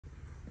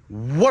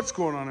What's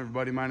going on,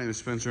 everybody? My name is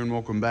Spencer and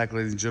welcome back,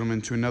 ladies and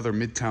gentlemen, to another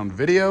Mid-Towne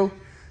video.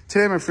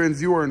 Today, my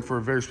friends, you are in for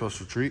a very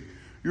special treat.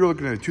 You're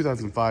looking at a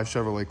 2005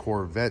 Chevrolet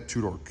Corvette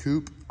two-door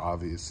coupe,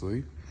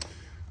 obviously,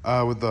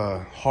 with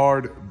a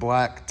hard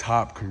black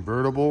top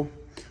convertible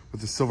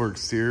with a silver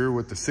exterior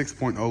with the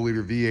 6.0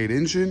 liter V8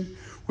 engine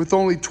with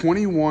only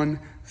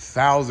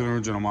 21,000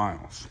 original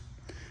miles.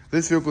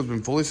 This vehicle has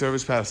been fully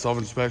serviced, past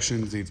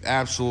self-inspections, needs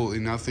absolutely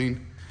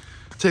nothing.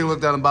 Take a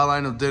look down the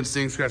byline, no dents,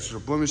 dings, scratches, or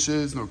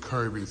blemishes, no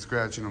curbing,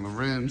 scratching on the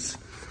rims.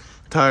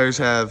 Tires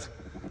have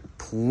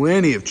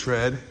plenty of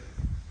tread.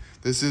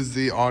 This is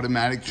the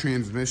automatic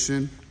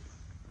transmission.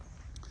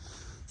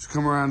 So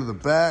come around to the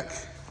back.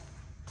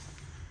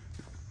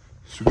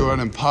 So go ahead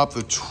and pop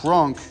the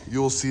trunk.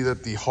 You'll see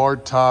that the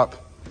hard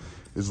top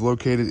is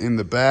located in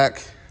the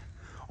back.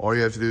 All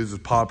you have to do is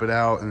just pop it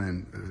out and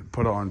then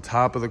put it on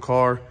top of the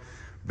car.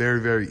 Very,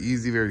 very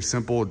easy, very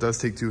simple. It does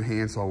take two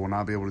hands, so I will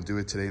not be able to do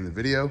it today in the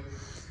video.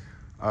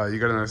 You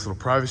got a nice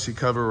little privacy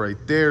cover right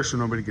there so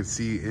nobody can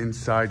see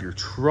inside your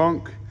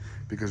trunk,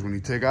 because when you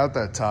take out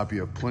that top,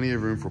 you have plenty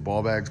of room for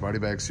ball bags, body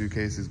bags,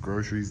 suitcases,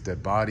 groceries,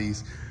 dead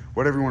bodies,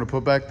 whatever you want to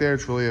put back there.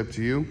 It's really up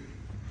to you.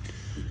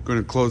 Going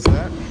to close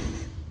that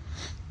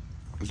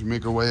as we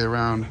make our way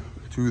around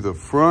to the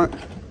front.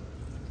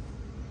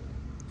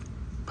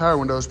 Power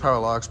windows, power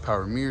locks,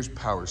 power mirrors,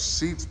 power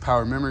seats,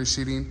 power memory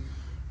seating.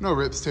 No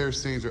rips, tears,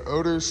 stains, or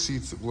odors.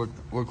 Seats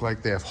look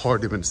like they have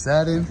hardly been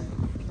sat in.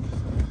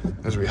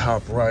 As we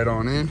hop right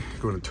on in,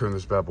 going to turn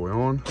this bad boy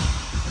on.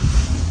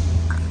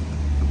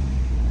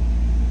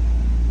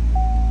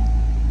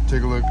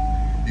 Take a look.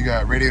 You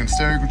got radio and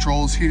stereo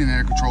controls, heating and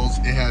air controls.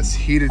 It has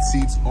heated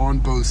seats on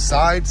both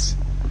sides.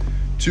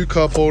 Two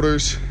cup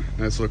holders,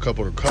 nice little cup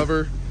holder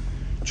cover.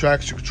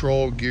 Traction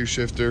control, gear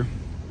shifter,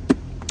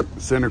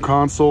 center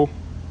console.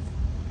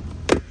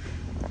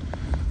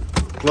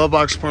 Glove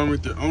box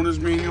compartment with the owner's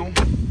manual.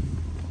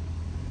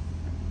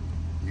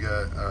 You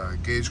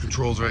got gauge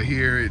controls right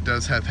here. It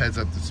does have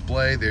heads-up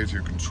display. There's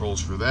your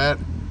controls for that.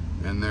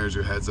 And there's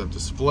your heads-up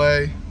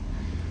display.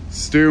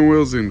 Steering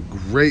wheel's in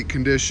great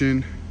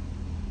condition.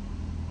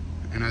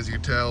 And as you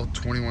can tell,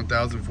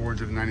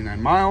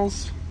 21,499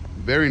 miles.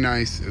 Very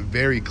nice,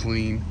 very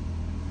clean.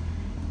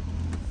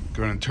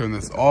 Go ahead and turn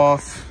this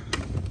off.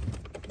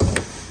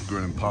 Go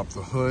ahead and pop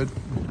the hood.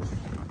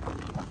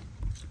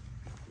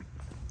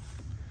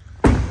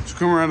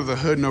 Come around to the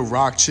hood, no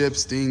rock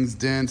chips, dings,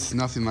 dents,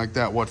 nothing like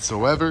that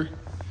whatsoever.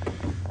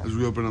 As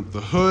we open up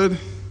the hood,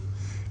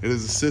 it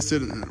is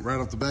assisted, and right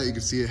off the bat, you can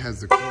see it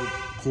has the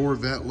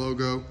Corvette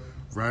logo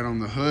right on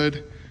the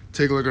hood.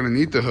 Take a look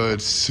underneath the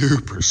hood,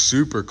 super,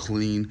 super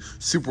clean,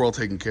 super well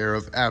taken care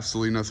of.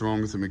 Absolutely nothing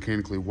wrong with it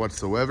mechanically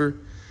whatsoever.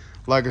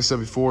 Like I said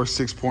before,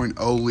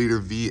 6.0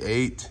 liter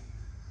V8.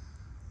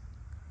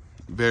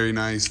 Very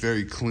nice,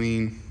 very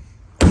clean.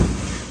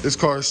 This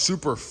car is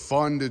super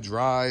fun to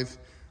drive.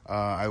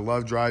 I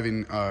love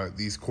driving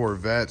these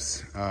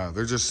Corvettes.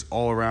 They're just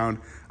all around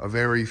a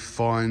very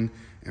fun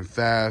and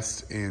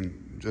fast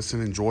and just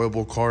an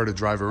enjoyable car to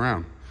drive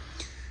around.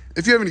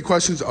 If you have any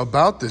questions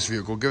about this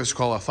vehicle, give us a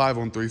call at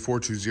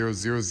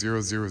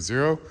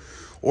 513-420-0000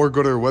 or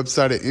go to our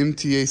website at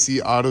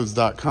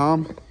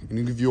mtaceautos.com, and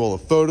you can view all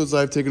the photos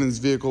I've taken of this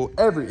vehicle,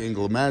 every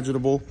angle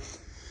imaginable.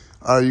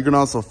 You can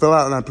also fill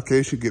out an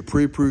application, get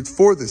pre-approved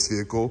for this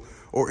vehicle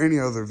or any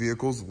other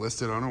vehicles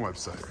listed on our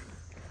website.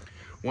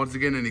 Once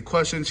again, any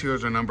questions,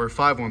 here's our number,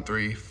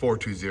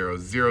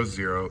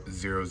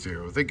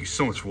 513-420-0000. Thank you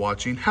so much for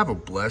watching. Have a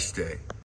blessed day.